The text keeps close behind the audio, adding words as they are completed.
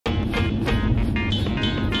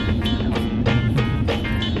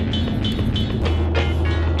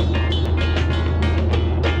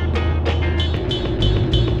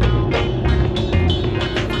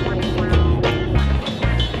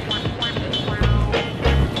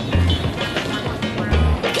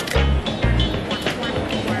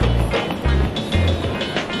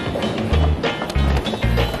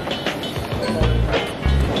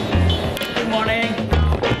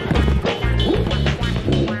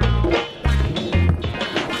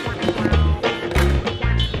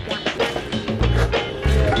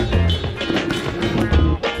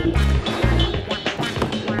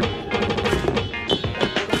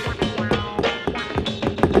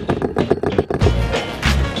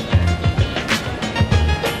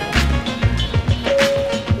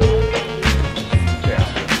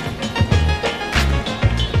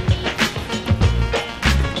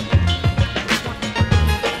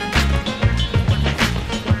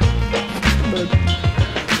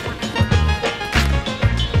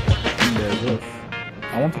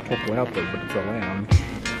talk loudly, but it's allowed.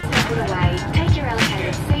 Put away, take your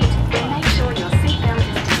allocated seat, and make sure your seatbelt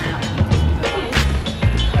is down.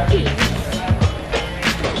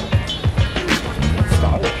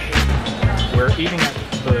 Stylish. We're eating at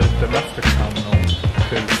the domestic terminal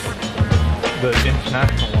because the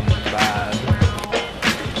international one is bad.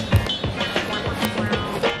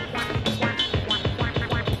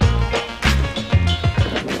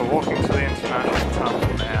 We're walking to the international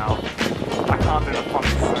terminal now. I can't do the fun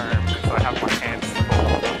Zoom because I have my hands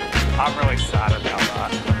full. I'm really sad about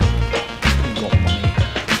that. Got money.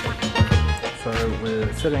 So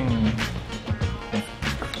we're sitting in this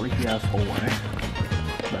creepy ass hallway.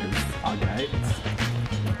 That is our gate.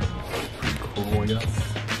 Pretty cool, I guess.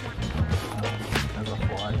 There's a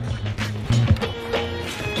flag.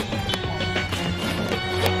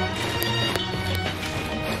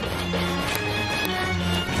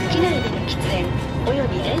 機内での喫煙およ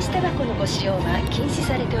び電子タバコのご使用は禁止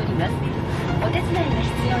されております。お手伝いが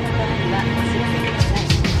必要な場合はお知らせくださ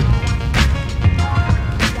い。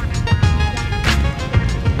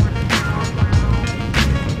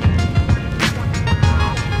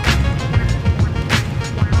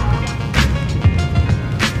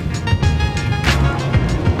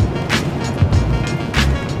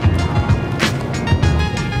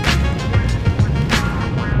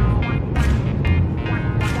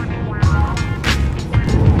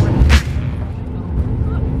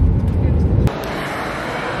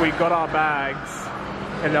We got our bags.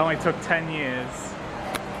 It only took 10 years.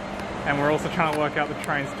 And we're also trying to work out the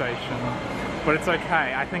train station. But it's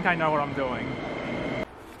okay. I think I know what I'm doing.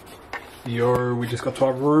 Yo, we just got to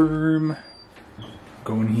our room.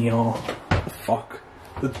 Go in here. What the fuck?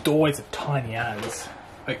 The doors are tiny as.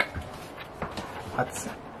 Like, that's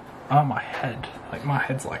on my head. Like, my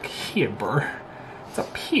head's like here, bro. It's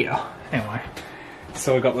up here. Anyway.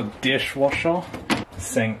 So we got the dishwasher,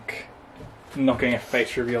 sink. Not getting a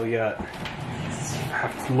face reveal yet. I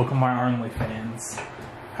have to look at my OnlyFans.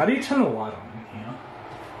 How do you turn the light on in here?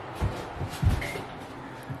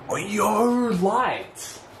 Oh, yo,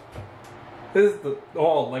 light! This is the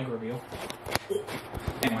leg reveal.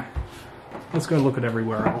 Anyway, let's go look at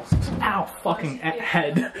everywhere else. Ow, fucking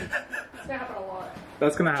head. It's gonna happen a lot.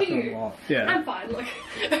 That's gonna happen a lot. Yeah. I'm fine, look.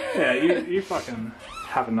 Yeah, you fucking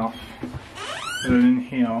have enough. And then in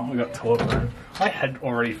here, we got toilet room. My head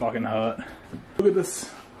already fucking hurt. Look at this.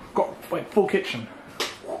 Got like full kitchen.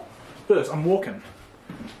 Look at this, I'm walking.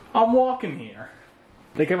 I'm walking here.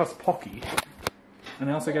 They gave us Pocky. And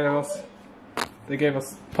they also gave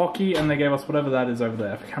us Pocky and they gave us whatever that is over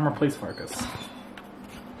there. Camera, please focus.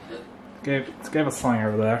 Gave us something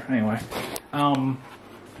over there. Anyway. Then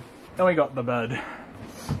we got the bed.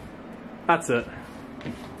 That's it.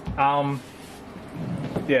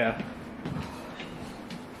 Yeah.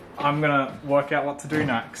 I'm gonna work out what to do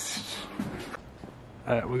next.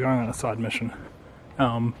 We're going on a side mission.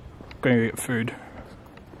 Going to get food.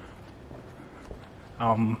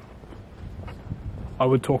 I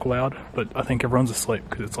would talk loud, but I think everyone's asleep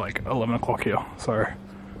because it's like 11 o'clock here, so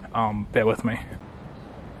bear with me.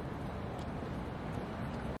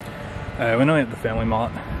 We're nearly at the Family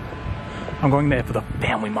Mart. I'm going there for the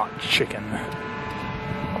Family Mart chicken.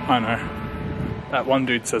 I know. That one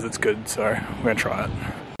dude says it's good, so we're gonna try it.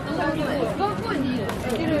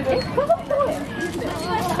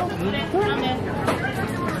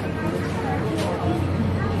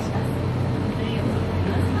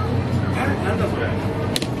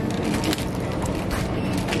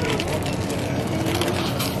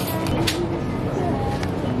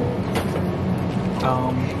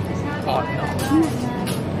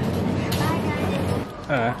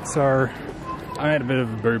 So I made a bit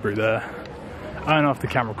of a boo-boo there. I don't know if the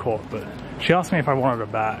camera caught, but she asked me if I wanted a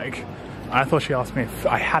bag. I thought she asked me if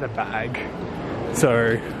I had a bag.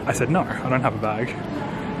 So I said, no, I don't have a bag.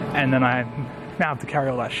 And then I now have to carry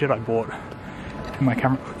all that shit I bought in my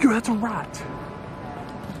camera. Yo, that's a rat!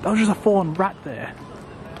 That was just a fallen rat there.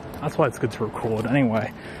 That's why it's good to record.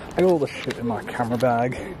 Anyway, I got all the shit in my camera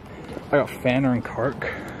bag. I got Fanta and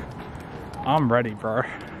Coke. I'm ready, bro.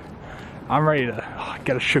 I'm ready to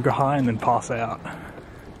get a sugar high and then pass out.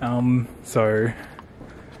 So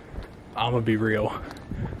I'm gonna be real.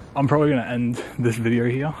 I'm probably gonna end this video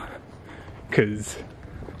here because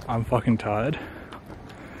I'm fucking tired.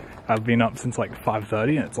 I've been up since like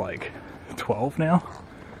 5:30 and it's like 12 now,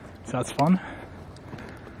 so that's fun.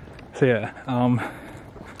 So yeah,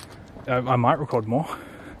 I might record more,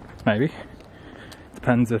 maybe.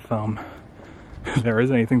 Depends if there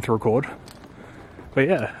is anything to record. But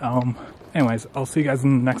yeah, anyways, I'll see you guys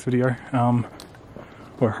in the next video,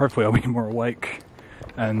 where hopefully I'll be more awake.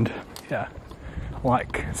 And yeah,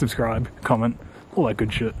 like, subscribe, comment, all that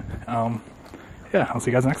good shit. Yeah, I'll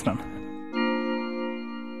see you guys next time.